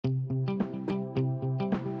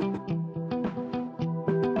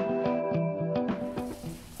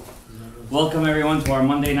Welcome everyone to our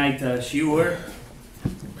Monday night shiur,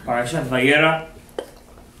 Parashat Vayera.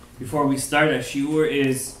 Before we start, our shiur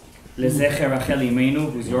is Lezecher Rachel Imeinu,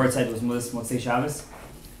 whose yortzeit was Motzei Shabbos.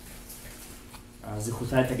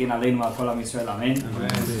 Zichutai Tagin Aleinu Al Kol Am Yisrael,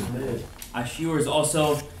 Amen. Our shiur is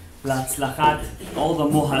also L'Atzlachat, all the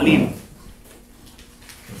Mohalim,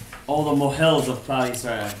 all the Mohels of Klal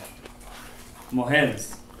Yisrael.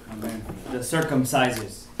 Mohels, the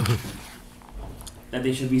circumcisers. That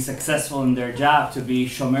they should be successful in their job to be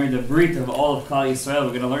Shomer the Brit of all of Klal Yisrael.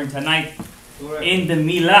 We're going to learn tonight in the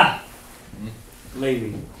Mila.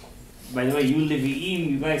 Levi. By the way, you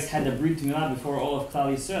Levi'im, you guys had the Brit Mila before all of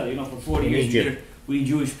Klal Yisrael. You know, for 40 years, we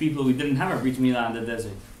Jewish people, we didn't have a Brit Mila in the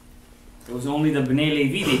desert. It was only the Bnei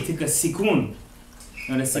Levi. They took a sikun. You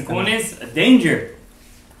know what a sikun is? A danger.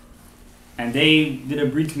 And they did a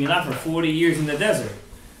Brit Mila for 40 years in the desert.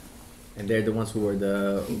 And they're the ones who were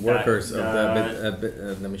the workers of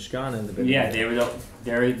the Mishkan and the Brit. Yeah, they're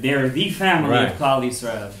the family of Klal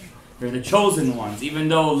Yisrael. They're the chosen ones. Even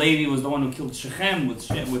though Levi was the one who killed Shechem with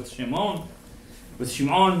Shimon,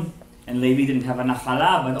 and Levi didn't have a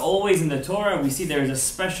Nachala, but always in the Torah we see there is a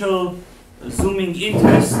special zooming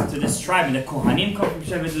interest to this tribe. And the Kohanim come from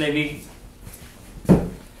Shevet Levi.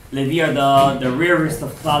 Levi are the rarest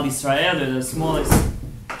of Klal Yisrael. They're the smallest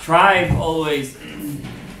tribe always.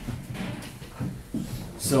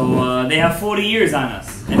 So they have 40 years on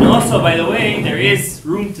us. And also, by the way, there is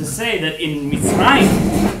room to say that in Mitzrayim,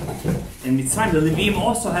 the Levim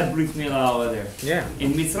also had Brit Mila over there. Yeah.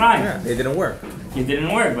 In Mitzrayim. Yeah, they didn't work. It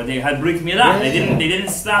didn't work, but they had Brit Mila. They didn't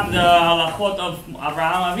stop the halachot of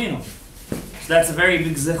Avraham Avinu. So that's a very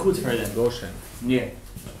big zechut for them. Goshen. Yeah.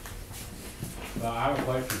 Well, I have a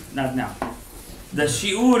question. Not now. The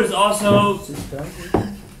shiur is also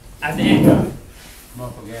at the end. I'm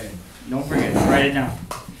not forgetting. Don't forget, write it down.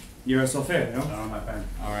 You're a sofer, no? Not on my pen.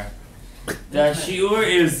 Alright. The shiur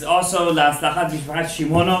is also L'Atzlachat Mishpachat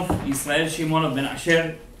Shimonov, Yisrael Shimonov ben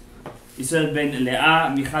Asher, Yisrael ben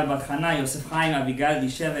Leah, Michal bat Chana, Yosef Chaim, Abigail,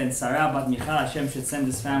 Disheva, and Sarah bat Michal. Hashem should send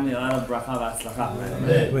this family a lot of bracha v'atzlacha.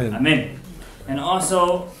 Amen. Amen. And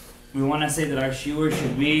also, we want to say that our shiur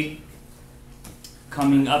should be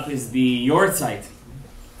coming up is the yortzeit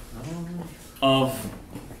of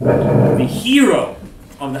the hero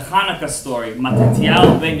of the Hanukkah story,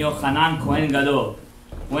 Matatiyahu ben Yochanan Kohen Gadol.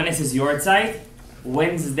 When is his yortzeit?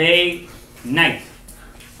 Wednesday night.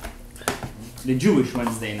 The Jewish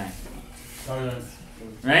Wednesday night.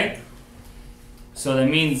 Right? So that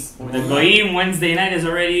means the Goyim Wednesday night is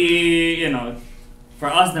already, for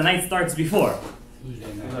us the night starts before.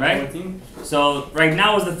 Right? So right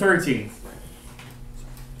now is the 13th.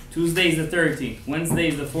 Tuesday is the 13th. Wednesday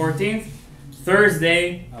is the 14th.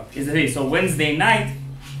 Thursday is the 5th. So Wednesday night,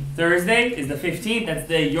 Thursday is the 15th. That's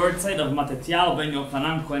the yortzeit of Matatiyahu ben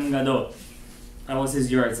Yochanan Kohen Gadol. That was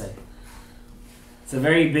his yortzeit. It's a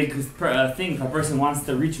very big thing if a person wants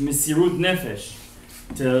to reach Mesirut Nefesh,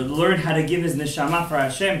 to learn how to give his neshama for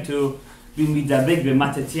Hashem, to be midabek be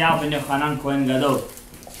Matatiyahu ben Yochanan Kohen Gadol.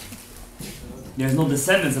 There's no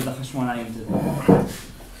descendants of the Hashmonayim today.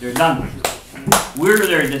 They're done. We're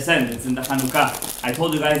their descendants in the Chanukah. I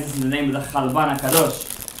told you guys this in the name of the Chalban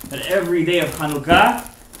HaKadosh, that every day of Chanukah,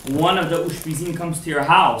 one of the Ushpizim comes to your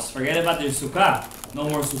house. Forget about their Sukkah. No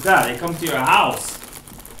more Sukkah. They come to your house.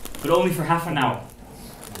 But only for half an hour.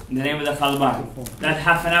 In the name of the Chalban. That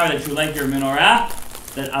half an hour that you light your menorah,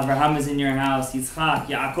 that Abraham is in your house, Yitzchak,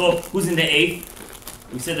 Yaakov. Who's in the 8th?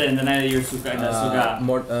 We said that in the night of your Sukkah.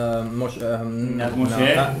 Moshe.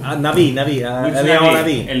 Navi. Eliyahu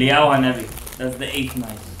Navi. Eliyahu Navi. That's the 8th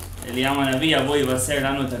night. Eliyahu Navi, Avo Yivaser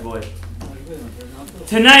Lanu Tagoy.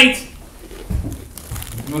 Tonight,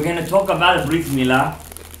 we're going to talk about Brit Mila.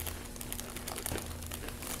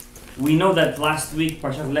 We know that last week,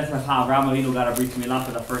 Parshat Lech Lecha, Avraham Avinu got a Brit Mila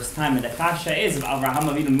for the first time. And the kasha is, if Avraham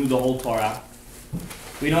Avinu knew the whole Torah.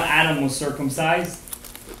 We know Adam was circumcised.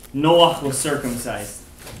 Noach was circumcised.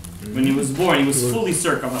 When he was born, he was fully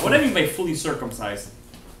circumcised. What do I mean by fully circumcised?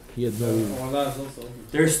 He had no...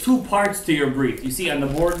 There's 2 parts to your Brit. You see on the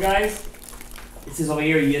board, guys? It says over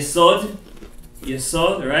here, Yesod.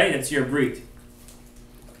 Yesod, right? That's your Brit.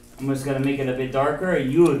 I'm just going to make it a bit darker.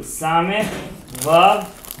 Yud, Samech, Vav,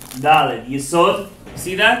 Dalet. Yesod.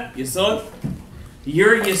 See that? Yesod.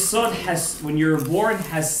 Your Yesod has, when you're born,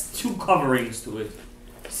 has 2 coverings to it.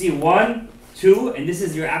 See, 1, 2, and this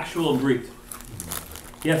is your actual Brit.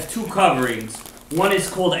 You have 2 coverings. One is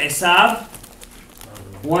called Esav.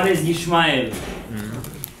 One is Yishmael.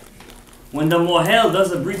 When the Mohel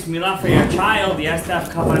does a Brit Milah for your child, he has to have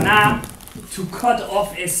Kavanot to cut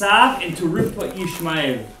off Esav and to rip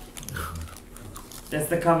Yishmael. That's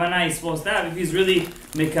the kavanah he's supposed to have if he's really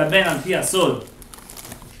mekaben al pi asod.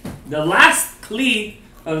 The last kli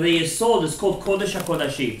of the yesod is called Kodesh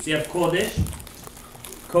HaKodashim. So you have Kodesh,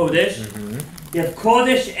 you have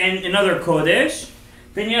Kodesh and another Kodesh,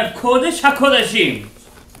 then you have Kodesh HaKodashim.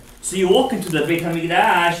 So you walk into the Beit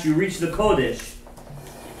HaMikdash, you reach the Kodesh.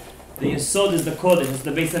 The yesod is the Kodesh, it's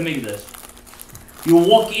the Beit HaMikdash. You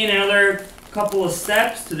walk in another couple of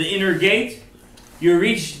steps to the inner gate, you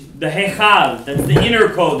reach the Hechal, that's the inner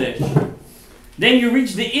Kodesh. Then you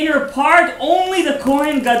reach the inner part, only the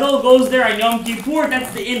Kohen Gadol goes there on Yom Kippur,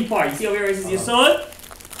 that's the in part. You see over here it says Yesod?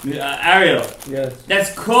 Ariel. Yes.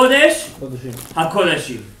 That's Kodesh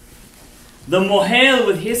HaKodashim. The Mohel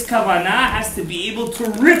with his Kavanah has to be able to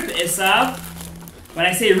rip Esav. When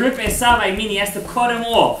I say rip Esav, I mean he has to cut him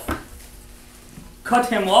off. Cut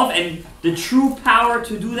him off, and the true power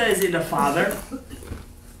to do that is in the father.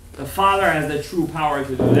 The father has the true power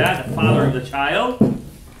to do that, the father of the child.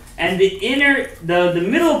 And the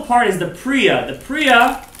middle part is the Priya. The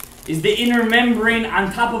Priya is the inner membrane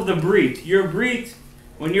on top of the Brit. Your Brit,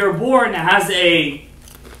 when you're born, has a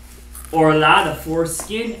Orla, the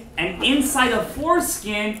foreskin, and inside the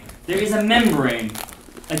foreskin, there is a membrane.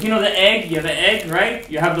 Like, you know the egg? You have an egg, right?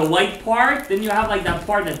 You have the white part, then you have like that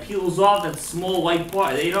part that peels off, that small white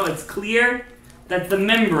part. You know, it's clear. That's the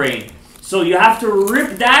membrane. So you have to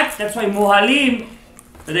rip that. That's why Mohalim,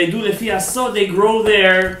 that they do lefi asod, they grow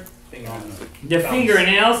their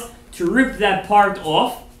fingernails to rip that part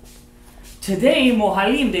off. Today,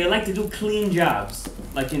 Mohalim, they like to do clean jobs.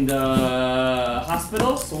 Like in the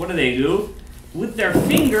hospitals. So what do? With their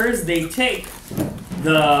fingers, they take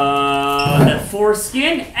the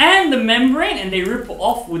foreskin and the membrane and they rip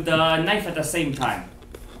off with the knife at the same time.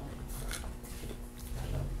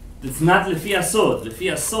 It's not lefi asod.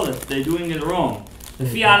 Lefi asod, they're doing it wrong.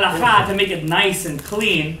 Lefi halacha, to make it nice and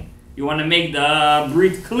clean, you want to make the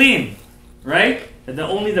Brit clean, right? That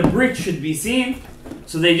only the Brit should be seen.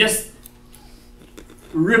 So they just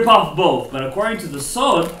rip off both. But according to the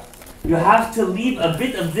Sod, you have to leave a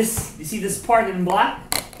bit of this. You see this part in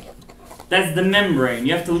black? That's the membrane.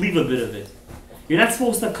 You have to leave a bit of it. You're not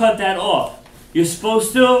supposed to cut that off. You're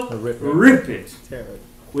supposed to rip it.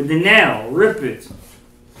 With the nail, rip it.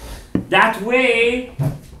 That way,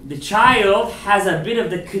 the child has a bit of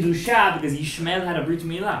the Kedusha because Yishmael had a Brit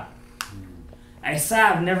Mila.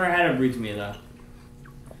 Esav never had a Brit Mila.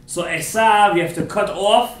 So Esav, you have to cut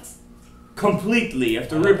off completely. You have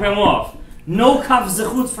to rip him off. No Kav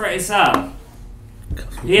Zechut for Esav.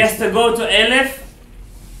 He has to go to Elef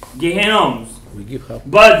Gehenoms.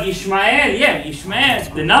 But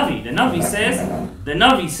Yishmael, the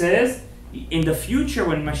Navi says, in the future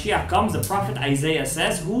when Mashiach comes, the prophet Isaiah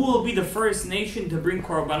says, who will be the first nation to bring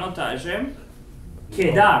Korbanot to Hashem?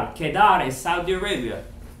 Kedar. Kedar is Saudi Arabia.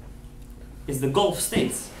 It's the Gulf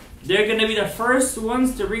states. They're going to be the first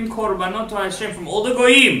ones to bring Korbanot to Hashem from all the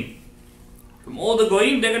Goyim. From all the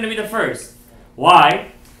Goyim, they're going to be the first.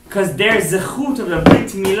 Why? Because their zechut of the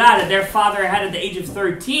Brit Mila that their father had at the age of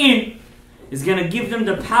 13 is going to give them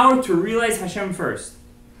the power to realize Hashem first.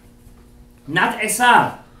 Not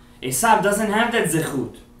Esav. Esav doesn't have that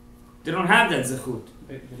zechut. They don't have that zechut.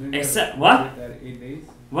 Esav, what? 8 days?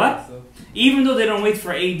 What? Even though they don't wait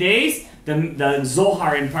for 8 days, the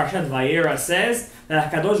Zohar in Parshat Vayera says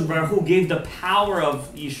that HaKadosh Baruch Hu gave the power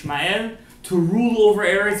of Yishmael to rule over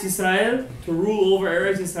Eretz Yisrael,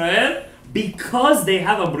 because they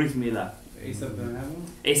have a Brit Milah. Esav didn't have one?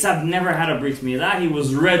 Esav never had a Brit Milah. He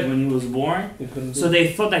was red when he was born, so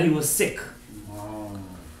they thought that he was sick.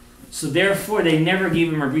 So therefore, they never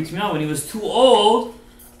gave him a Brit Milah. When he was too old,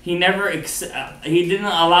 he didn't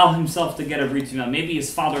allow himself to get a Brit Milah. Maybe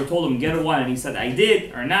his father told him, get a one, and he said, I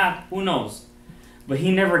did, or not, who knows. But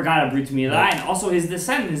he never got a Brit Milah, and also his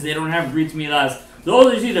descendants, they don't have Brit Milahs.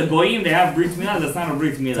 Those the Goyim, they have Brit Milah, that's not a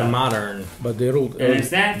Brit Milah. It's a modern. But they ruled. You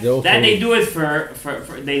understand? They do it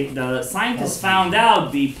the scientists found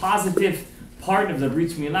out the positive part of the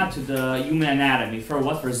Brit Milah to the human anatomy. For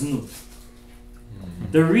what? For Znut.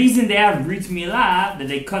 The reason they have Brit Milah, that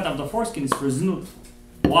they cut off the foreskin, is for Znut.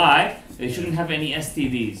 Why? They shouldn't have any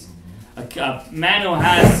STDs. A man who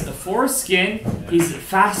has a foreskin, he's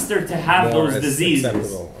faster to have those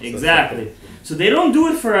diseases. Exactly. So they don't do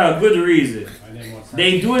it for a good reason.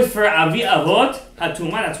 They do it for Avi Avot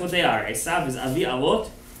Hatuma. That's what they are. Esav is Avi Avot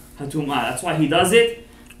Hatuma. That's why he does it.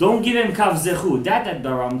 Don't give him Kav Zechut. That the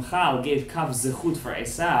Ramchal gave Kav Zechut for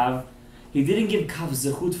Esav, he didn't give Kav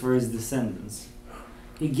Zechut for his descendants.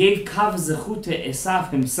 He gave Kav Zechut to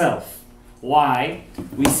Esav himself. Why?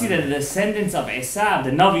 We see that the descendants of Esav,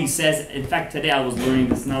 the Navi says, in fact today I was learning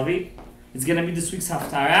this Navi, it's going to be this week's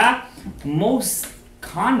Haftarah, most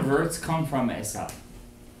converts come from Esav.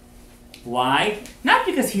 Why? Not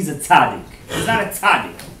because he's a tzaddik. He's not a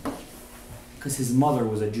tzaddik. Because his mother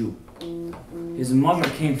was a Jew. His mother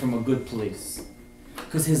came from a good place.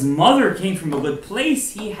 Because his mother came from a good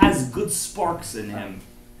place, he has good sparks in him.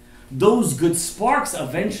 Those good sparks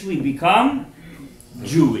eventually become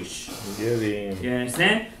Jewish. You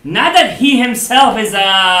understand? Not that he himself is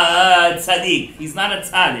a tzaddik. He's not a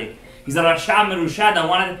tzaddik. He's a Rasha Merusha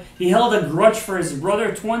that he held a grudge for his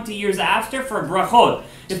brother 20 years after for brachot.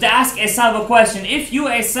 If they ask Esav a question, if you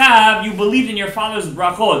Esav, you believed in your father's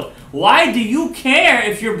brachot, why do you care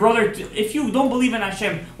if your brother, if you don't believe in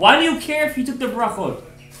Hashem, why do you care if he took the brachot?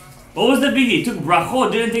 What was the biggie? He took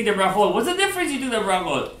brachot, didn't take the brachot. What's the difference? You took the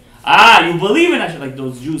brachot. You believe in Hashem, like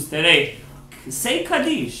those Jews today. Say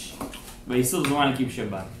Kaddish, but he still doesn't want to keep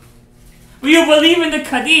Shabbat. But you believe in the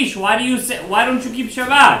Kaddish. Why don't you keep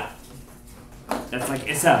Shabbat? That's like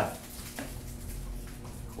Esav.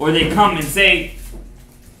 Or they come and say,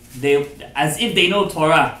 as if they know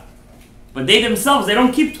Torah, but they themselves, they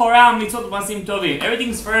don't keep Torah and mitzvot masim tovim.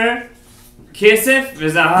 Everything's for kesef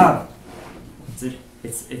v'zahav.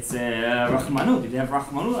 It's rachmanut. They have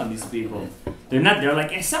rachmanut on these people. They're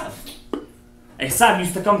like Esav. Esav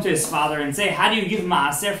used to come to his father and say, how do you give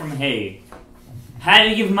maaser from hay? How do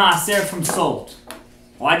you give maaser from salt?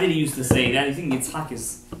 Why did he used to say that? You think Yitzchak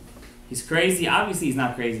he's crazy? Obviously he's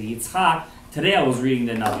not crazy. Yitzchak, today I was reading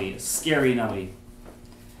the Navi, a scary Navi.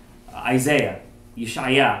 Isaiah,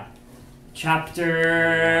 Yeshaya,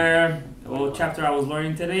 chapter I was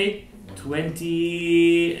learning today?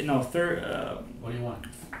 20, no, what do you want?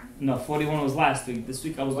 No, 41 was last week. This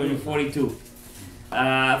week I was learning 42.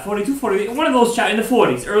 42, 48, one of those chapters, in the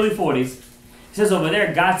 40s, early 40s. It says over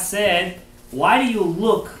there, God said, why do you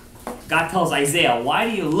look, God tells Isaiah, why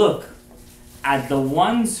do you look at the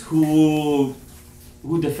ones who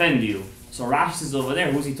defend you? So Rash says over there,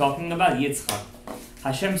 who's he talking about? Yitzchak.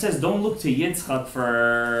 Hashem says, don't look to Yitzchak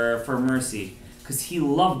for mercy, because he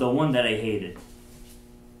loved the one that I hated.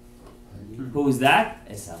 Who is that?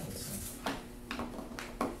 Esau.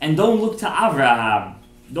 And don't look to Avraham.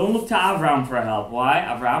 Don't look to Avraham for help. Why?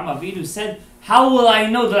 Avraham Avinu said, how will I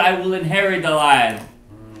know that I will inherit the land?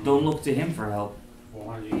 Don't look to him for help.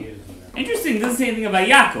 400 years ago. Interesting, it doesn't say anything about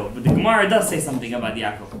Yaakov, but the Gemara does say something about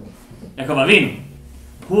Yaakov. Yaakov Avinu.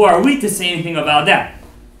 Who are we to say anything about that?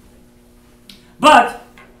 But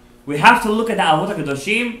we have to look at the Avot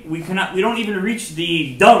HaKadoshim. We don't even reach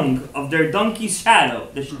the dung of their donkey's shadow.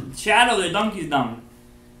 The shadow of their donkey's dung.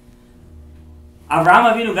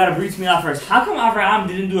 Avraham Avinu got a Brit Mila first. How come Avraham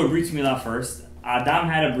didn't do a Brit Mila first? Adam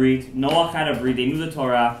had a Brit, Noach had a Brit, they knew the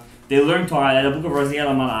Torah, they learned Torah, they had the book of Raziel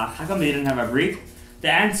HaMalach. How come they didn't have a Brit?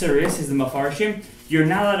 The answer is the Mefarshim, you're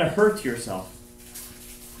not allowed to hurt yourself.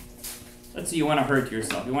 Let's say you want to hurt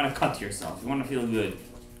yourself, you want to cut yourself, you want to feel good.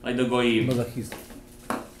 Like the Goyim.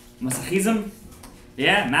 Masochism?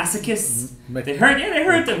 Yeah, masochists. They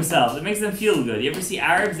hurt themselves. It makes them feel good. You ever see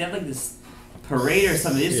Arabs? They have like this parade or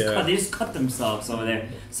something. They just cut themselves over there.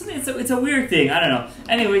 It's a weird thing. I don't know.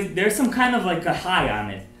 Anyways, there's some kind of like a high on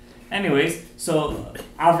it. Anyways, so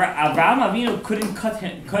Avraham Avinu couldn't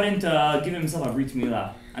give himself a Brit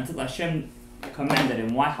Milah until Hashem commanded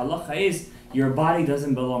him. Why? Halacha is your body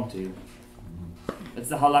doesn't belong to you. That's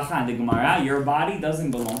the halacha in the Gemara. Your body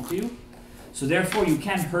doesn't belong to you. So therefore you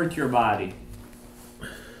can't hurt your body.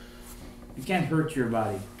 You can't hurt your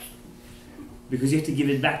body. Because you have to give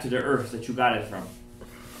it back to the earth that you got it from.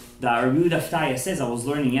 The Rabbi Yehuda says, I was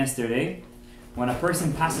learning yesterday, when a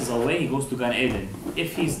person passes away, he goes to Gan Eden.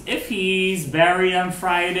 If he's buried on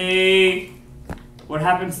Friday, what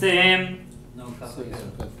happens to him?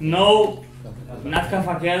 No, not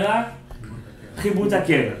kafakela, chibut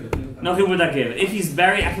hakever. No chibut hakever. If he's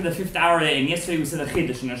buried after the 5th hour, and yesterday we said a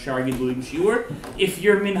chiddush in a shar gilulim shiur, if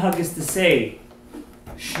your minhag is to say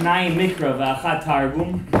shnai mikra v'achat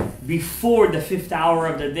targum before the 5th hour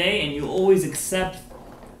of the day, and you always accept,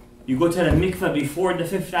 you go to the mikveh before the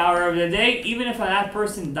 5th hour of the day, even if that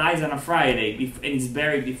person dies on a Friday and he's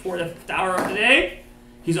buried before the 5th hour of the day,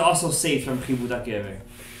 he's also safe from chibut hakever.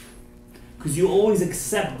 Because you always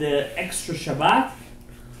accept the extra Shabbat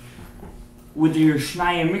with your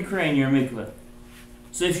Shnai Mikra and your Mikveh.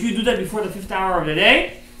 So if you do that before the 5th hour of the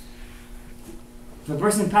day, if a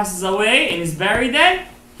person passes away and is buried then,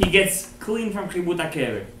 he gets clean from Chibut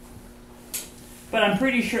HaKever. But I'm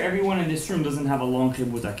pretty sure everyone in this room doesn't have a long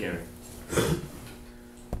Chibut HaKever.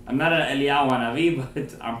 I'm not an Eliyahu Hanavi,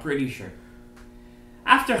 but I'm pretty sure.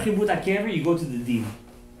 After Chibut HaKever, you go to the Din.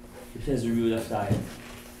 It says Review Daftaya.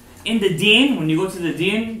 In the Din, when you go to the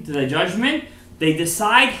Din, to the judgment, they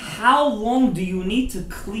decide how long do you need to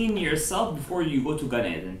clean yourself before you go to Gan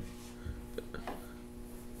Eden.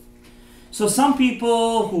 So some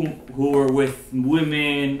people who were with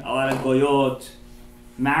women, a lot of goyot,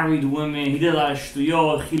 married women, he did a lot of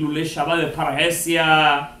shtuyot, chilulei Shabbat,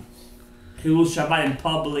 parhesia, chilul Shabbat in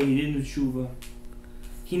public, he didn't do tshuva.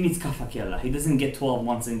 He needs kafakela. He doesn't get 12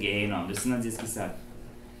 months in Gehenom. This is not this kisad.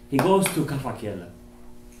 He goes to kafakela.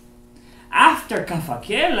 After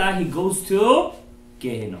kafakela, he goes to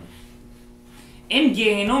Gehenom. In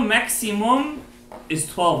Gehenom, maximum is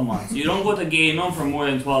 12 months. You don't go to Gehenom for more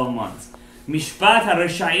than 12 months. Mishpat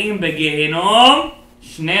ha-reshaim be-Gehenom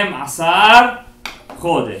 12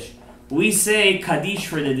 chodesh. We say Kaddish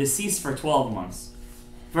for the deceased for 12 months.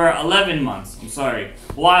 For 11 months, I'm sorry.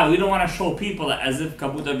 Why? We don't want to show people as if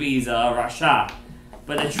Kabutabi is a Rasha.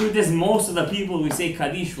 But the truth is, most of the people we say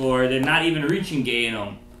Kaddish for, they're not even reaching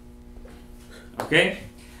Gehenom. Okay?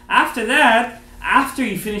 After that, after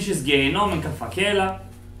he finishes Gehenom and Kafakela,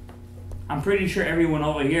 I'm pretty sure everyone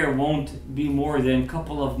over here won't be more than a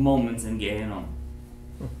couple of moments in Gehenom.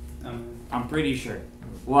 I'm pretty sure.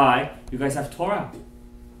 Why? You guys have Torah.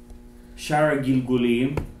 Shara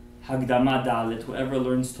Gilgulim, Hagdama Dalit, whoever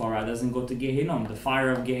learns Torah doesn't go to Gehenom. The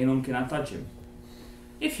fire of Gehenom cannot touch him.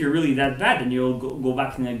 If you're really that bad, then you'll go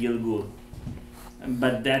back to the Gilgul.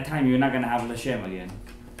 But that time you're not going to have Lashem again.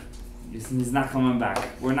 He's not coming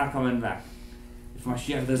back. We're not coming back. If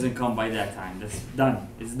Mashiach doesn't come by that time, that's done.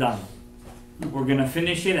 It's done. We're going to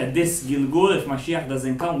finish it at this Gilgul. If Mashiach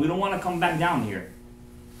doesn't come, we don't want to come back down here.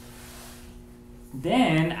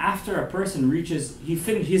 Then, after a person reaches, he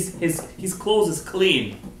finishes, his clothes is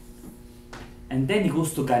clean. And then he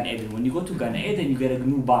goes to Gan Eden. When you go to Gan Eden, you get a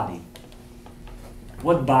new body.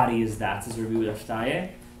 What body is that, says Rabbi Yehuda?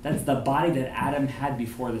 That's the body that Adam had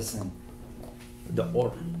before the sin. The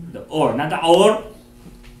or. The or, not the or,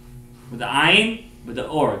 with the ayin, but the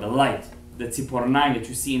or, the light. The tzipornai that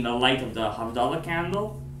you see in the light of the Havdalah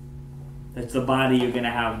candle. That's the body you're going to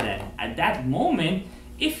have then. At that moment,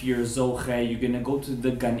 if you're Zoche, you're going to go to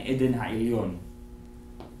the Gan Eden Ha'ilyon.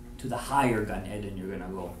 To the higher Gan Eden you're going to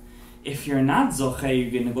go. If you're not Zoche,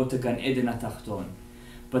 you're going to go to Gan Eden HaTachton.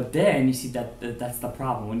 But then, you see, that's the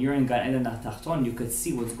problem. When you're in Gan Eden HaTachton, you could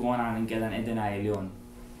see what's going on in Gan Eden Ha'ilyon.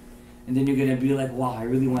 And then you're going to be like, wow, I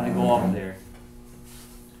really want to go up there.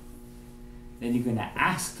 Then you're going to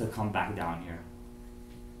ask to come back down here.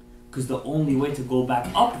 Because the only way to go back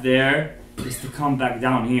up there is to come back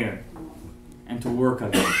down here. And to work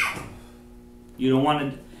again. You don't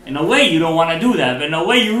want to, in a way you don't want to do that, but in a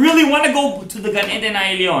way you really want to go to the Gan Eden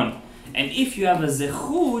Ha'ilyon. And if you have a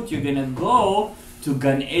zechut, you're going to go to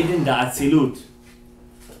Gan Eden Da'atzilut.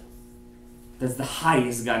 That's the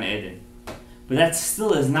highest Gan Eden. But that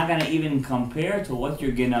still is not going to even compare to what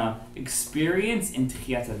you're going to experience in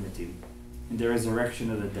Tchiyat HaMetim, in the resurrection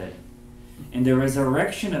of the dead. In the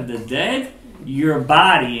resurrection of the dead, your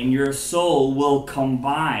body and your soul will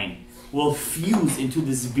combine, will fuse into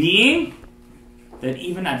this being that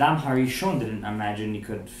even Adam Harishon didn't imagine he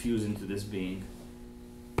could fuse into this being.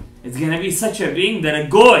 It's going to be such a being that a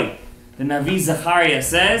goy, the Navi Zachariah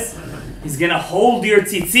says, he's going to hold your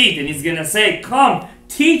tzitzit and he's going to say, come,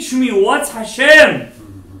 teach me what's Hashem.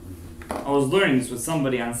 I was learning this with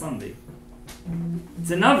somebody on Sunday.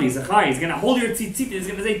 It's a Navi Zachariah. He's going to hold your tzitzit and he's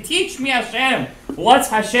going to say, teach me Hashem. What's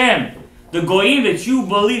Hashem? The goyim that you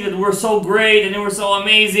believe that we're so great and they were so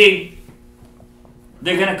amazing.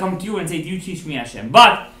 They're going to come to you and say, you teach me Hashem.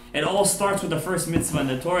 But it all starts with the first mitzvah in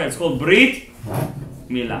the Torah. It's called Brit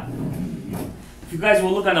Mila. If you guys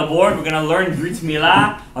will look on the board, we're going to learn Brit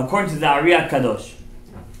Mila according to the Ari HaKadosh.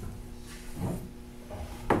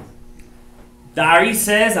 The Ari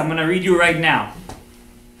says, I'm going to read you right now.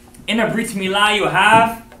 In a Brit Mila, you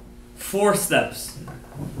have 4 steps.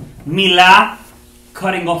 Mila,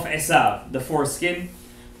 cutting off Esav, the foreskin.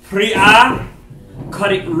 Pri'ah,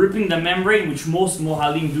 ripping the membrane, which most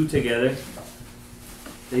Mohalim do together.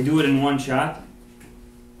 They do it in one shot.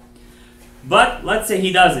 But let's say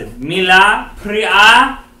he does it. Mila,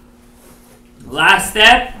 Pri'ah, last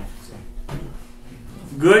step.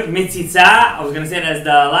 Good. Mitzitza, I was going to say that as the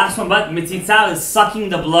last one, but Mitzitza is sucking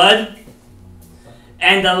the blood.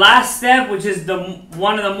 And the last step, which is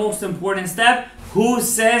one of the most important steps, who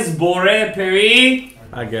says Bore Peri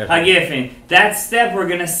Hagefen. That step we're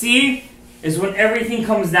going to see is when everything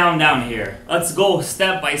comes down here. Let's go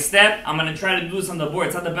step by step. I'm going to try to do this on the board.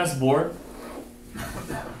 It's not the best board.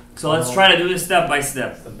 So let's try to do this step by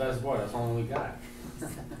step. It's the best board. That's all we got.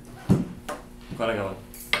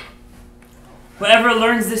 Whoever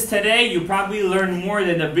learns this today, you probably learn more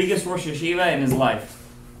than the biggest Rosh Yeshiva in his life.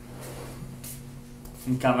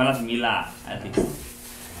 In Kavanot Mila, at least.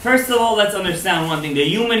 First of all, let's understand one thing. The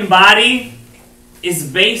human body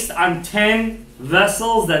is based on 10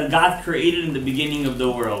 vessels that God created in the beginning of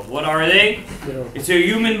the world. What are they? It's your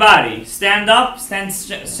human body. Stand up, stand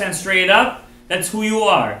straight up. That's who you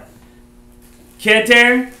are.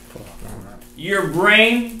 Keter, your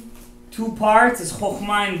brain, 2 parts is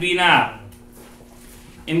Chokhmah and Binah.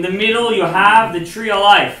 In the middle, you have the tree of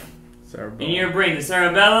life. Cerebellum. In your brain, the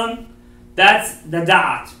cerebellum, that's the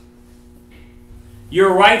Da'at.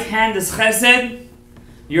 Your right hand is Chesed,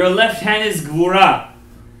 your left hand is Gvura.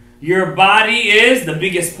 Your body is the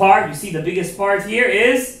biggest part. You see the biggest part here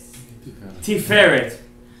is Tiferet.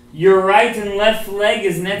 Your right and left leg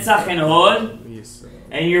is Netzach and Hod.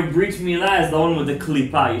 And your Brit Mila is the one with the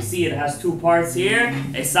Klipa. You see it has 2 parts here.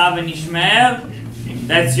 Esav and Ishmael.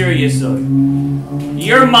 That's your Yesod.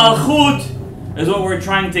 Your Malchut is what we're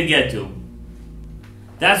trying to get to.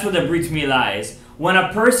 That's what the Brit Mila is. When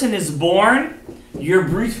a person is born, your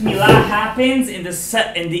Brit Mila happens in the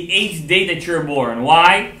 8th day that you're born.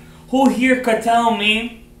 Why? Who here could tell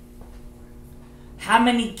me how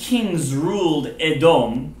many kings ruled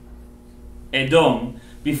Edom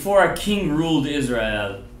before a king ruled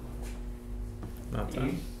Israel? Not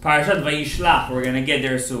that. Parashat Vayishlach, we're going to get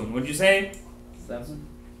there soon. What'd you say? 7.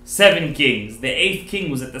 7 kings. The 8th king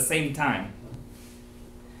was at the same time.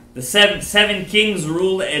 The seven kings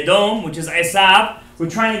ruled Edom, which is Esav. We're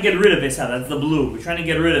trying to get rid of Esav. That's the blue. We're trying to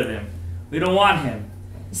get rid of him. We don't want him.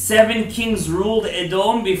 7 kings ruled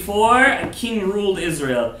Edom before a king ruled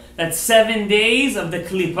Israel. That's 7 days of the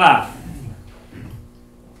Klippa.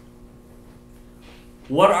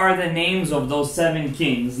 What are the names of those 7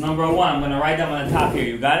 kings? Number 1, I'm going to write them on the top here.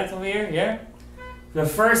 You got it over here? Yeah? The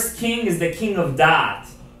first king is the king of Da'at,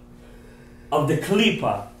 of the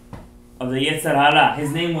Klippa, of the Yetzer Hara.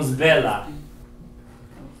 His name was Bela.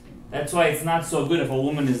 That's why it's not so good if a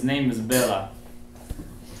woman's name is Bela.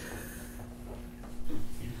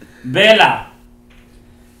 Bela.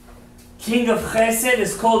 King of Chesed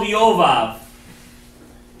is called Yovav.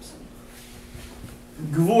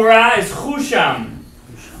 Gvura is Chusham.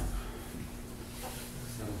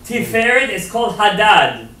 Tiferet is called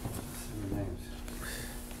Hadad.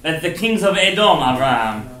 That's the kings of Edom,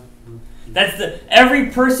 Abraham. That's every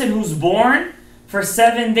person who's born, for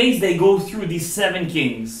 7 days they go through these 7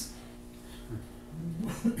 kings.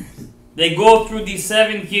 They go through these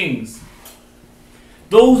 7 kings.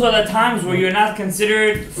 Those are the times where you're not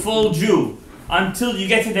considered full Jew until you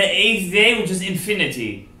get to the 8th day, which is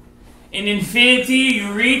infinity. In infinity,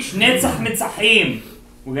 you reach Netzach Netzachim.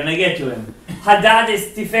 We're going to get to him. Hadad is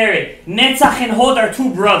Tiferet. Netzach and Hod are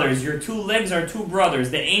 2 brothers. Your 2 legs are 2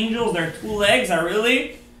 brothers. The angels, their 2 legs are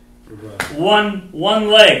really one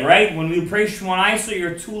leg, right? When we pray Shmonai, so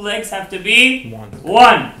your 2 legs have to be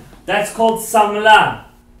 1. That's called Samlah.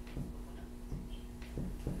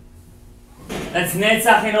 That's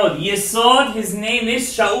Netzach and Hod. Yesod, his name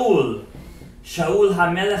is Shaul. Shaul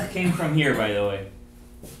HaMelech came from here, by the way.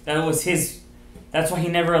 That was his. That's why he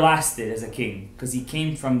never lasted as a king, because he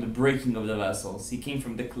came from the breaking of the vessels. He came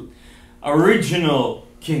from the original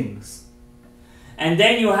kings. And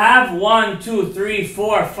then you have 1, 2, 3,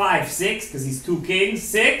 4, 5, 6, because he's 2 kings.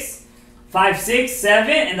 6, 5, 6, 7,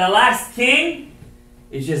 and the last king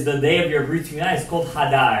is just the day of your Brit Milah. It's called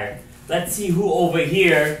Hadar. Let's see who over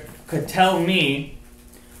here could tell me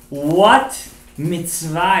what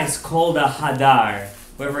mitzvah is called a Hadar.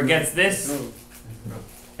 Whoever gets this,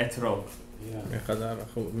 Etrog.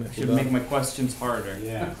 Should make my questions harder.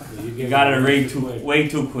 Yeah. You got it way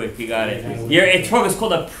too quick. You got it. Your Etrog is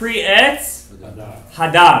called a Pri-Etz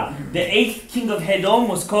Hadar. The 8th king of Edom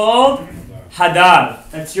was called Hadar.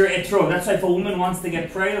 That's your Etrog. That's why if a woman wants to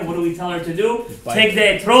get pregnant, what do we tell her to do? Take the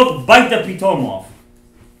Etrog, bite the Pitom off.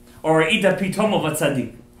 Or eat the Pitom of a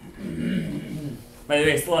Tzaddik. By the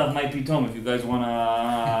way, I still have my Pitom if you guys want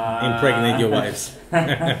to... impregnate your wives.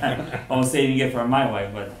 I was saving it for my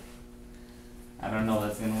wife, but... I don't know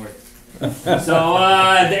that's going to work. So,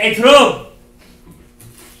 the Etrog.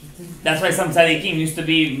 That's why some tzaddikim used to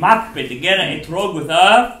be makpid to get an Etrog with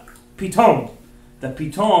a Pitom. The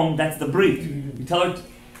Pitom, that's the Brit. You tell her,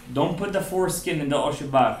 don't put the foreskin in the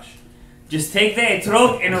Oshibach. Just take the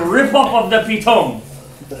Etrog and rip off of the Pitom.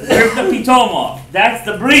 Rip the Pitom off. That's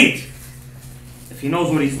the Brit. If he knows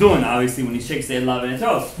what he's doing, obviously, when he shakes the Elav and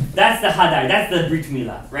Etrog. That's the Hadar. That's the Brit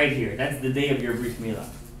Milah. Right here. That's the day of your Brit Milah.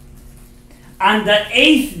 On the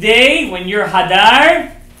 8th day, when you're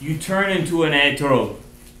Hadar, you turn into an Etrog.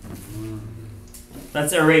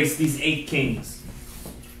 Let's erase these 8 kings.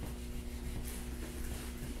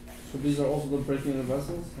 So these are also the breaking of the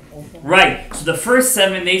vessels? Also? Right. So the first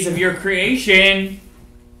 7 days of your creation,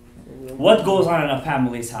 what goes on in a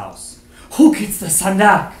family's house? Who gets the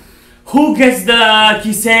sandak? Who gets the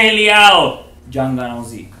kisei Eliyahu? John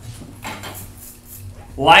Ganozi.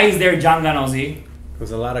 Why is there John Ganozi?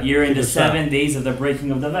 Because a lot of You're in the Kiddush 7 days of the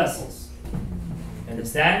breaking of the vessels.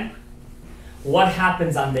 Understand? What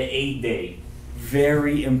happens on the 8th day?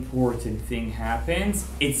 Very important thing happens.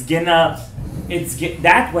 That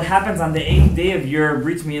what happens on the 8th day of your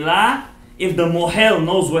Brit Mila. If the Mohel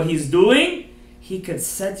knows what he's doing, he could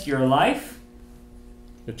set your life,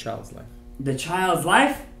 the child's life. The child's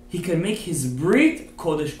life. He can make his Brit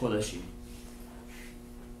Kodesh Kodashim.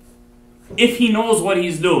 If he knows what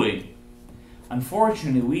he's doing.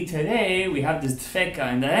 Unfortunately, we have this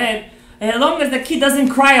tfeka in the head. As long as the kid doesn't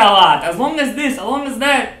cry a lot, as long as this, as long as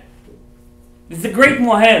that, it's a great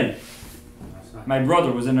mohel. My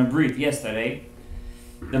brother was in a Brit yesterday.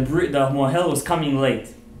 The mohel was coming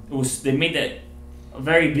late. They made a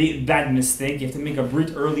very bad mistake. You have to make a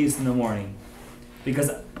Brit earliest in the morning,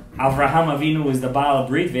 because Avraham Avinu is the Baal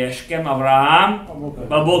Brit. Ve'eshkem Avraham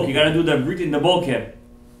Babok. You gotta do the Brit in the boker.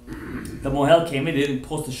 The mohel came in. They didn't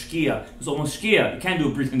post a shkia. It was almost shkia. You can't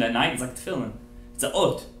do a Brit in that night. It's like tefillin. It's a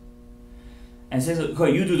ot. And says,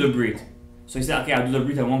 okay, you do the Brit. So he said, okay, I'll do the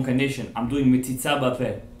Brit on one condition. I'm doing mitzitza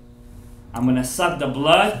b'peh. I'm going to suck the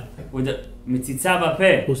blood with the mitzitza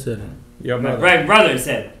b'peh. Who said it? Your brother. My brother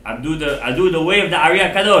said, I do the way of the Ari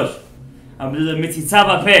HaKadosh. I'm going to do the mitzitza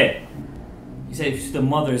b'peh. He said, if you see the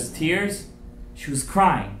mother's tears, she was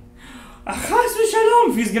crying.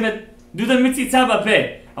 Rav.Shalom, if he's going to do the mitzitza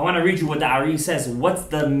b'peh. I want to read you what the Ari says. What's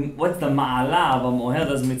the ma'ala of a mohel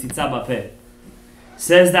does mitzitza b'peh?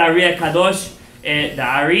 Says the Ari HaKadosh, the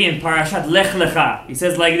Ari in Parashat Lech Lecha. He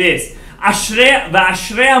says like this: Ashrei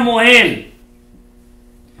HaMohel.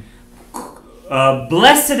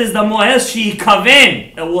 Blessed is the mohel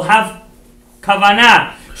sheikaven, that will have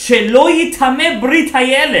kavanah. Shelo yitameh brit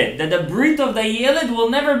hayeled, that the brit of the yeled will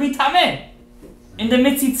never be tameh. In the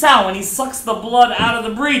mitzitza, when he sucks the blood out of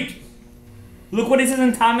the brit. Look what it says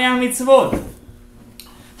in Tameh HaMitzvot.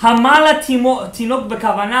 Hamala tinok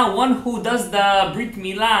bekavana, one who does the Brit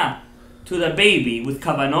Mila to the baby with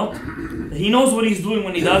Kavanot. He knows what he's doing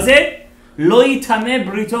when he does it. Lo yitameh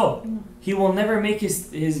brito. He will never make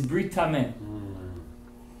his Brit tameh.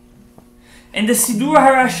 And the Sidur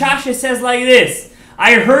HaRashash, it says like this: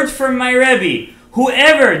 I heard from my Rebbe,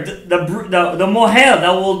 whoever the mohel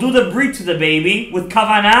that will do the Brit to the baby with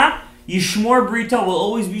Kavanah, Yishmor Brita, will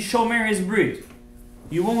always be Shomer his Brit.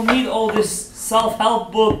 You won't need all this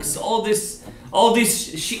self-help books, all this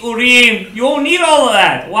shiurim. You won't need all of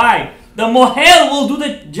that. Why? The mohel will do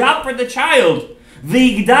the job for the child.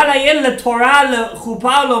 The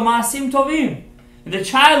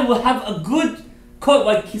child will have a good code,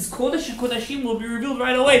 like his Kodesh Kodashim will be revealed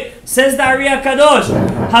right away. Says the Ari HaKadosh,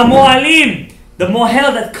 HaMoalim, the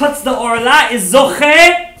mohel that cuts the orla is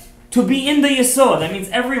zocheh to be in the Yesod. That means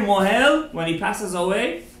every mohel, when he passes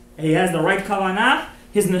away, he has the right kavanah,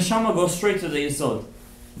 his neshama goes straight to the Yesod.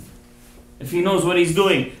 If he knows what he's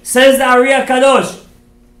doing. Says the Ari HaKadosh,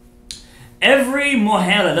 every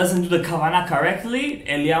mohel that doesn't do the kavanah correctly,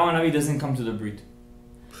 Eliyahu Hanavi doesn't come to the Brit.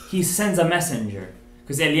 He sends a messenger.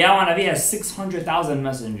 Because Eliyahu Hanavi has 600,000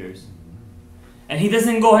 messengers. And he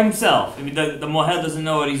doesn't go himself. I mean, the mohel doesn't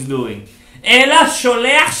know what he's doing. Ela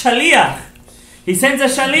sholeach shaliach. He sends a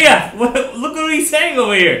shaliach. Look what he's saying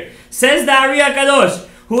over here. Says the Ari HaKadosh,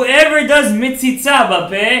 whoever does mitzitza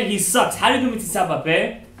b'peh, he sucks. How do you do mitzitza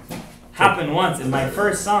b'peh? Happened once. In my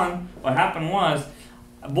first son, what happened was,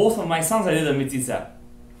 both of my sons, I did a mitzitza.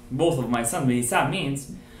 Both of my sons. Mitzitza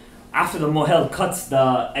means, after the mohel cuts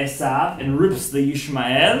the Esav and rips the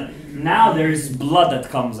Yishmael, now there's blood that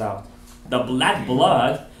comes out. That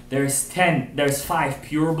blood, there's 5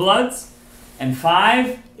 pure bloods and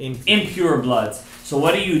 5 impure bloods. So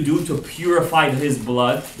what do you do to purify his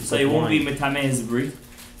blood so it won't be metameh his brit?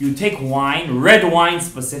 You take wine, red wine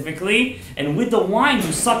specifically, and with the wine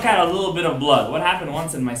you suck out a little bit of blood. What happened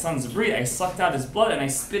once in my son's brit, I sucked out his blood and I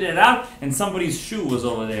spit it out, and somebody's shoe was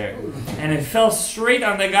over there. And it fell straight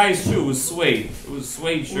on the guy's shoe. It was suede. It was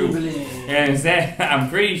suede shoe. And I'm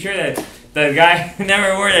pretty sure that the guy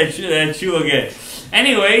never wore that shoe again.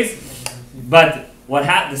 Anyways, but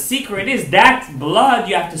the secret is that blood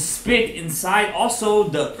you have to spit inside also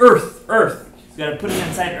the earth. You gotta put it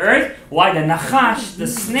inside earth. Why? The nachash, the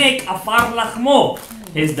snake, afar lachmo.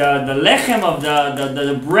 Is the lechem of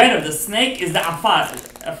the bread of the snake is the afar.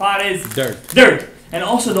 Afar is dirt. And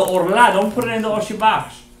also the orla, don't put it in the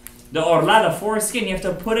oshibach. The orla, the foreskin, you have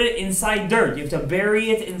to put it inside dirt. You have to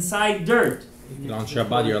bury it inside dirt. On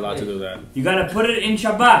Shabbat you're allowed to do that. You gotta put it in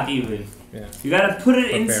Shabbat even. Yeah. You gotta put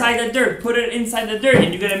it inside the dirt. Put it inside the dirt,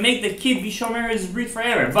 and you gotta make the kid be shomer his brit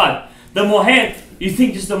forever. But The mohed, you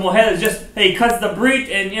think just the mohed is just, hey, he cuts the Brit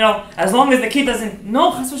and, as long as the kid doesn't,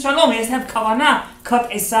 no, chas v'shalom, he has to have kavanah, cut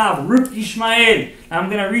Esav, rip Ishmael. I'm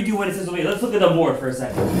going to read you what it says over here. Let's look at the board for a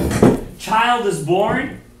second. Child is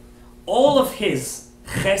born, all of his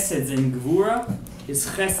cheseds and gevura, is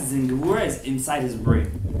inside his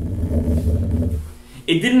brain.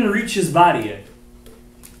 It didn't reach his body yet.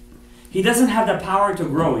 He doesn't have the power to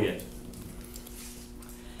grow yet.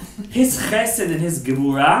 His chesed and his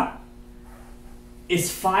gevura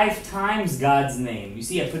is 5 times God's name. You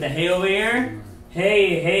see, I put a hey over here.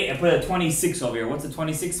 Hey, I put a 26 over here. What's the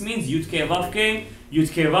 26 means? Yud Kei Vav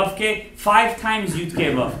Kei. 5 times Yud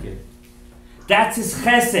Kei Vav Kei. That's his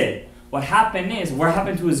chesed. What happened is, what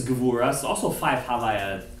happened to his gevura? It's also 5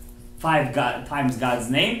 havayah, 5 times God's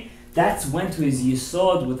name. That's went to his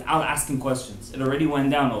yesod without asking questions. It already went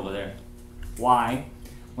down over there. Why?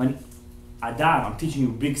 When Adam, I'm teaching you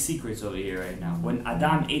big secrets over here right now. When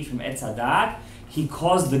Adam ate from Etz Hadat, he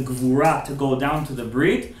caused the gevura to go down to the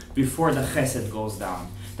Brit before the chesed goes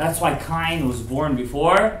down. That's why Cain was born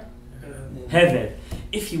before Hevel.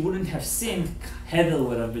 If he wouldn't have sinned, Hevel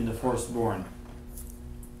would have been the firstborn.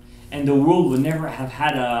 And the world would never have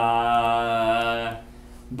had a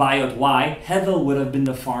bayot. Why? Hevel would have been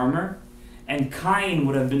the farmer, and Cain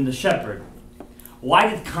would have been the shepherd. Why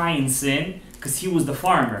did Cain sin? Because he was the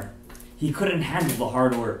farmer. He couldn't handle the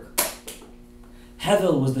hard work.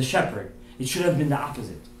 Hevel was the shepherd. It should have been the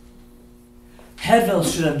opposite. Hevel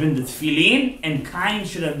should have been the tefillin, and Cain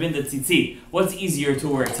should have been the tzitzit. What's easier to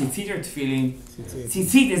wear, tzitzit or tefillin?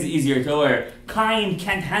 Tzitzit is easier to wear. Cain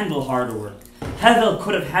can't handle hard work. Hevel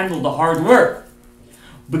could have handled the hard work.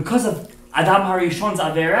 Because of Adam Harishon's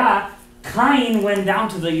Avera, Cain went down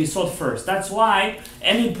to the Yisod first. That's why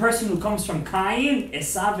any person who comes from Cain,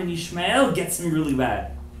 Esav and Ishmael gets him really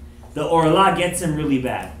bad. The Orla gets him really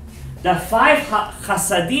bad. The 5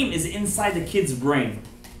 chasadim is inside the kid's brain.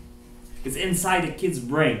 It's inside the kid's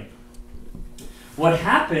brain. What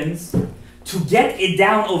happens, to get it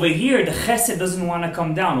down over here, the chesed doesn't want to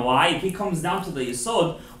come down. Why? If he comes down to the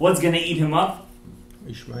Yisod, what's going to eat him up?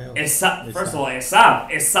 Ishmael. First of all,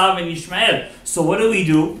 Esav and Ishmael. So what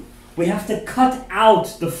do? We have to cut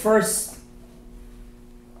out the first.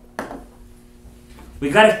 We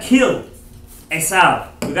got to kill Esav.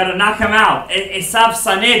 We got to knock him out. Esav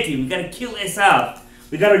Saneti. We got to kill Esav.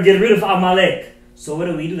 We got to get rid of Amalek. So what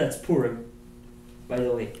do? That's Purim, by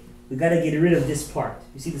the way. We got to get rid of this part.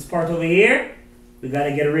 You see this part over here? We got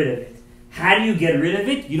to get rid of it. How do you get rid of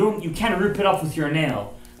it? You can't rip it off with your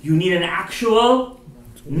nail. You need an actual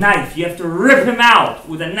knife. You have to rip him out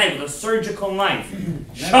with a knife, with a surgical knife.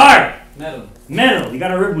 Sharp! Metal. You got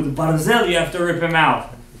to rip with barzel, you have to rip him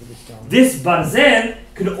out. This barzel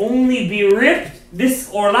could only be ripped,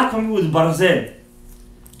 this orla can be with barzel.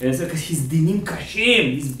 Because he's dinim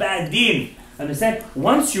kashim, he's bad din. Understand?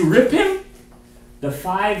 Once you rip him, the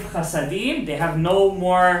 5 chasadim, they have no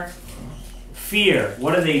more fear.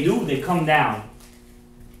 What do? They come down.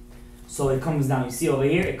 So it comes down. You see over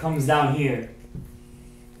here? It comes down here.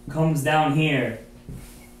 Comes down here.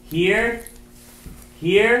 Here.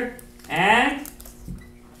 Here. And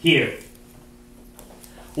here.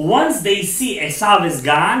 Once they see Esav is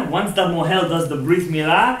gone, once the Mohel does the Brit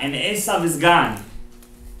Mila, and Esav is gone.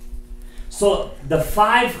 So the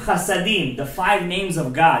 5 chasadim, the 5 names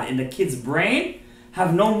of God in the kid's brain,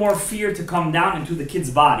 have no more fear to come down into the kid's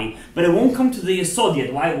body. But it won't come to the Yesod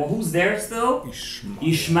yet. Why? Well, who's there still?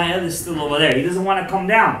 Ishmael is still over there. He doesn't want to come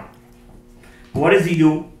down. What does he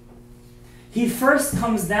do? He first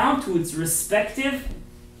comes down to its respective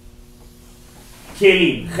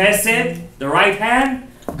kelim. Chesed, the right hand.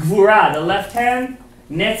 Gvura, the left hand.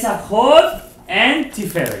 Netzach Hod, and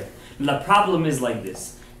Tiferet. The problem is like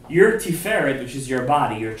this. Your Tiferet, which is your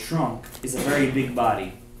body, your trunk, is a very big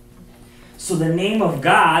body. So the name of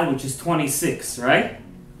God, which is 26, right?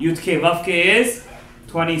 Yud Kei Vav Kei is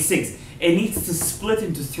 26. It needs to split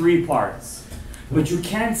into 3 parts. But you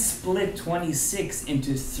can't split 26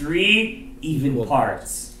 into 3 even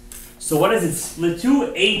parts. So what does it split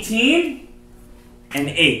to? 18 and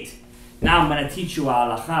 8. Now I'm going to teach you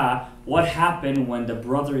halacha, what happened when the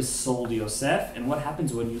brothers sold Yosef, and what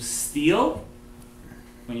happens when you steal.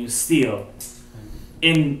 When you steal.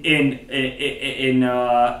 When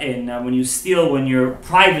you steal, when you're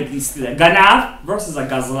privately stealing. Gadaev versus a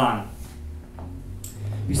gazlan.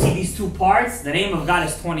 You see these 2 parts? The name of God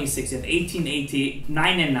is 26. You have 18,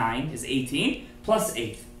 9 and 9 is 18 plus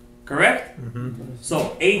 8. Correct? Mm-hmm.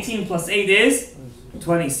 So 18 plus 8 is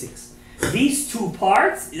 26. These 2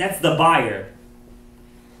 parts, that's the buyer.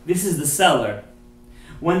 This is the seller.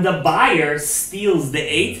 When the buyer steals the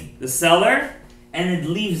 8, the seller, and it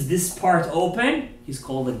leaves this part open, he's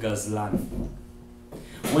called a gazlan.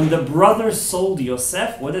 When the brothers sold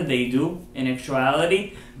Yosef, what did they do in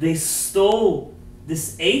actuality? They stole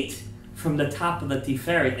this 8 from the top of the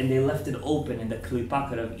Tiferet and they left it open and the Klippa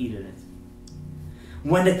could have eaten it.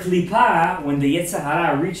 When the Klippa, when the Yetzer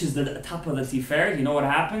Hara reaches the top of the Tiferet, you know what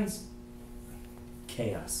happens?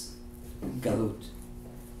 Chaos. Galut.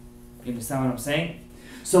 You understand what I'm saying?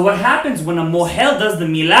 So what happens when a Mohel does the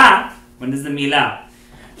Mila,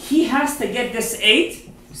 he has to get this 8,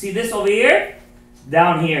 you see this over here?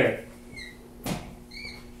 Down here.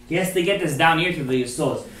 He has to get this down here to the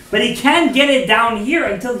Yisod. But he can't get it down here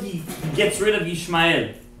until he gets rid of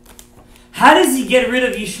Yishmael. How does he get rid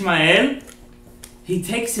of Yishmael? He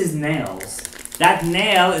takes his nails. That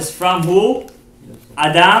nail is from who?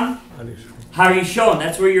 Adam Harishon.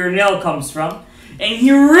 That's where your nail comes from. And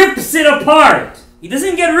he rips it apart. He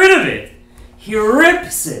doesn't get rid of it. He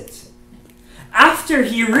rips it. After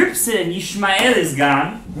he rips it and Yishmael is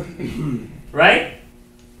gone, right?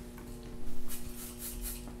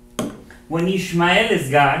 When Yishmael is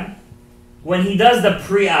gone, when he does the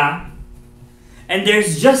Priya, and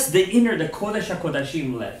there's just the inner, the Kodesh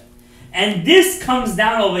HaKodashim left. And this comes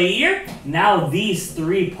down over here. Now these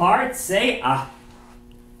 3 parts say, now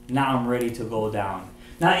I'm ready to go down.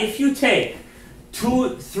 Now if you take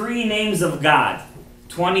 3 names of God,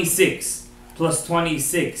 26 plus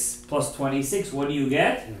 26 plus 26, what do you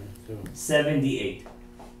get? 78.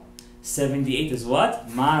 78 is what?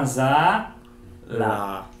 Mazala.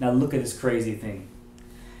 Now look at this crazy thing.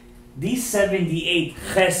 These 78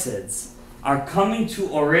 cheseds are coming to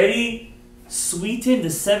already sweeten the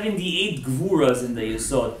 78 gvuras in the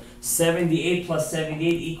Yesod. 78 plus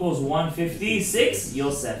 78 equals 156,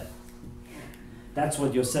 Yosef. That's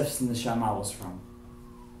what Yosef's neshama was from.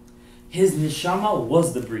 His neshama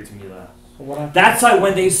was the Brit Mila. So that's why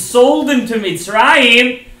when they sold him to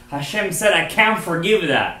Mitzrayim, Hashem said, I can't forgive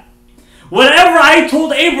that. Whatever I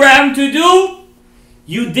told Abraham to do,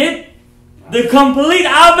 you did the complete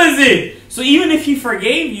opposite. So even if he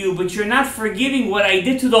forgave you, but you're not forgiving what I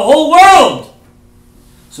did to the whole world.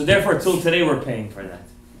 So therefore, till today, we're paying for that.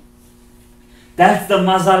 That's the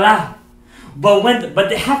mazalah.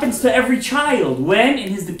 But it happens to every child. When?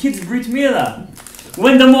 In the kid's Brit Mila.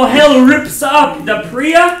 When the Mohel rips up the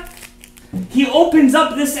Priya, he opens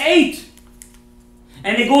up this 8.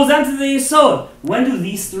 And it goes down to the Yesod. When do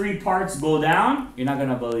these 3 parts go down? You're not going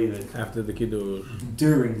to believe it. After the Kiddush.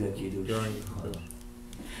 During the Kiddush.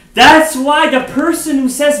 That's why the person who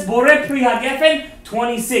says Borei Pri HaGefen,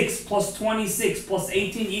 26 plus 26 plus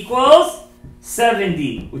 18 equals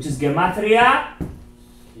 70, which is Gematria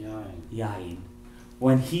Yain.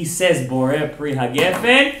 When he says Borei Pri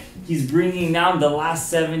HaGefen, he's bringing down the last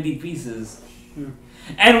 70 pieces.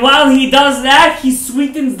 And while he does that, he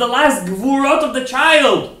sweetens the last gvurot of the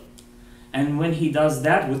child. And when he does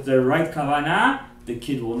that with the right kavanah, the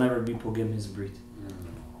kid will never be pogem his brit.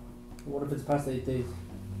 what if it's past 8 days?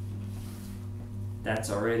 That's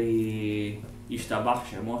already Yishtabach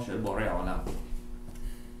Shemo Shel Borei Olam.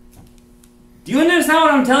 Do you understand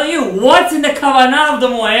what I'm telling you? What's in the kavanah of the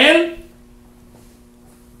Moel?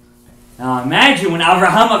 Now imagine when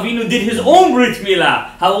Avraham Avinu did his own Brit Milah.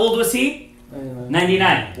 How old was he?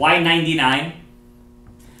 99. Why 99?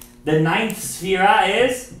 The 9th Sfira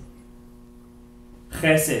is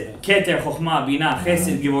Chesed. Keter, Chochmah, Binah,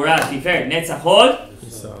 Chesed, Gevurah, Tiferet, Netzach, Hod,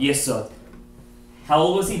 Yesod. How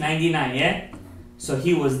old was he? 99, yeah? So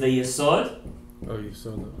he was the Yesod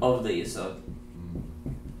of the Yesod.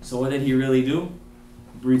 So what did he really do?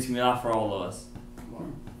 Brit Milah for all of us.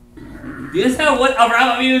 Do you understand what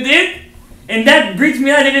Avraham Avinu did? And that Brit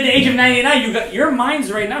Milah did at the age of 99, your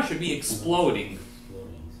minds right now should be exploding.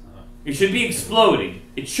 It should be exploding.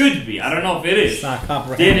 It should be. I don't know if it is. It's not Do you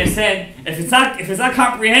comprehended. understand? If it's not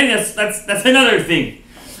comprehended, that's another thing.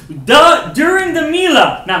 During the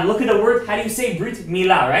Mila. Now look at the word. How do you say Brit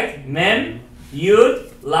Milah, right? Mem,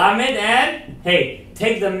 Yud, Lamed, and Hey.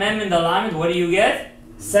 Take the Mem and the Lamed. What do you get?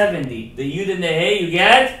 70. The Yud and the Hey, you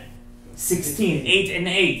get 16. 8 and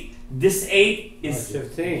 8. This 8 is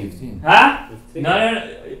 15. Huh? 15.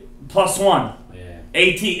 No. Plus 1. Yeah.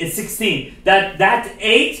 18 is 16. That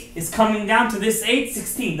 8 is coming down to this 8,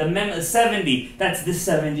 16. The Mem is 70. That's this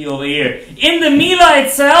 70 over here. In the Mila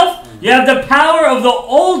itself, you have the power of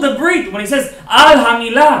the Brit when he says Al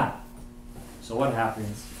Hamila. So what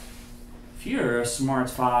happens? If you're a smart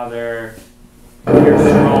father, you're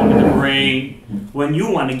strong in the brain, when you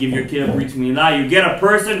want to give your kid a Brit Mila, you get a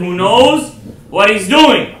person who knows what he's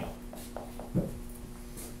doing.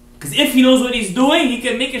 Because if he knows what he's doing, he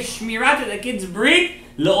can make a shmirat to the kid's Brit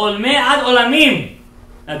le'olmei ad olamim.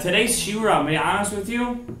 Now today's shiura, may I be honest with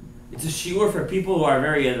you, It's a shiur for people who are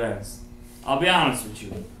very advanced. I'll be honest with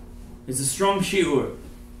you. It's a strong shiur.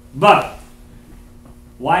 But,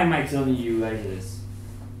 why am I telling you guys this?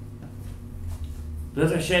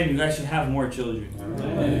 B'ezras Hashem, you guys should have more children.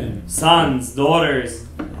 Amen. Sons, daughters,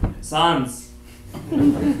 sons.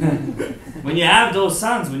 When you have those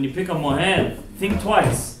sons, when you pick a mohel, think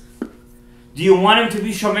twice. Do you want him to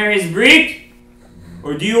be shomer his Brit?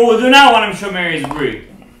 Or do you do not want him shomer his Brit?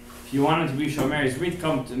 If you want him to be shomer his Brit,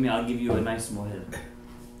 come to me, I'll give you a nice mohel.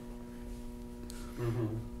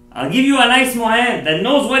 I'll give you a nice mohel that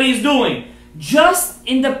knows what he's doing. Just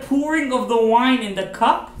in the pouring of the wine in the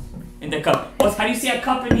cup. In the cup. How do you say a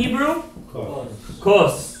cup in Hebrew?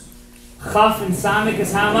 Kos. Chaf and Samik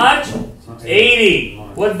is how much? 80.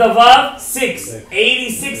 What's the Vav? 6.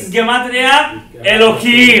 86 is Gematria?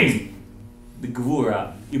 Elokim. The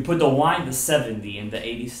Gvura. You put the wine, the 70, and the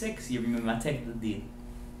 86, you take the deal.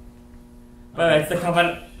 But it's the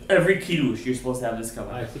Kavanot. Every Kiddush, you're supposed to have this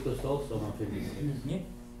Kavanot. Yeah.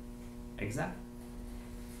 Exactly.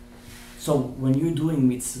 So when you're doing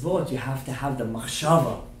mitzvot, you have to have the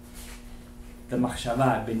machshava. The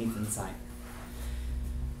machshava beneath inside.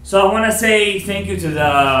 So I want to say thank you to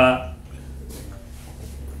the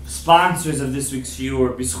sponsors of this week's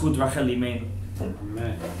shiur, B'zchut Rachel Imeinu.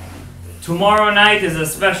 Amen. Tomorrow night is a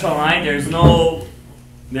special night. There's going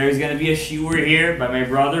to be a shiur here by my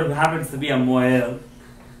brother who happens to be a moel.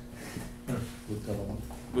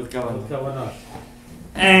 With Kavanot.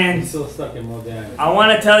 And Still stuck in modernity. I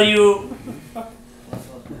want to tell you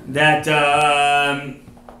that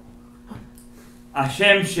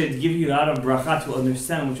Hashem should give you a lot of bracha to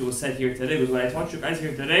understand what was said here today. Because what I taught you guys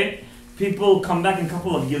here today, people come back in a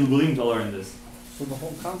couple of Gilgulim to learn this. So the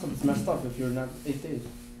whole concept is messed up if you're not 8 days.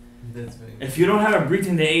 If you don't have a Brit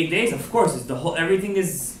in the 8 days, of course, it's the whole everything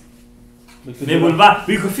is. We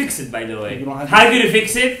could fix it, by the way. How do you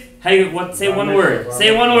fix it? Say one word.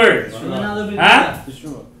 Say one word. Huh?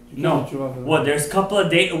 No. What? There's a couple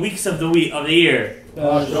of weeks of the year.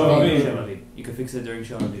 You can fix it during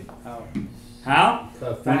Shovavim. How?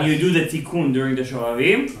 When you do the tikkun during the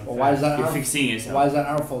Shovavim, why is that you're fixing yourself. Why is that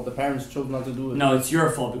our fault? The parents chose not to do it. No, it's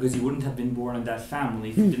your fault because you wouldn't have been born in that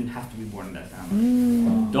family if you didn't have to be born in that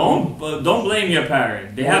family. Don't blame your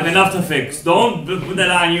parent. They have enough to fix. Don't put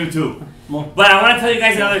that on you too. But I want to tell you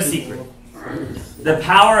guys another secret. The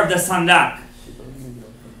power of the sandak.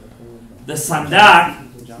 The sandak,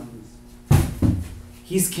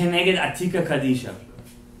 he's keneged atika kadisha.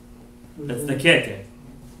 That's the keter.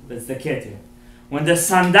 That's the keter. When the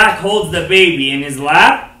sandak holds the baby in his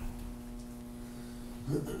lap,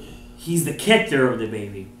 he's the keter of the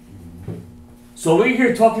baby. So we're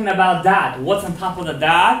here talking about that. What's on top of the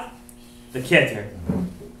dad? The keter.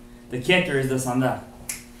 The keter is the sandak.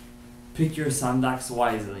 Pick your sandaks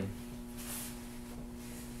wisely.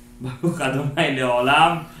 Baruch Adonai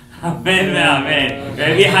le'olam. Amen ve'amen.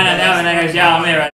 Rabbi Hananiah ben Agashya Omer.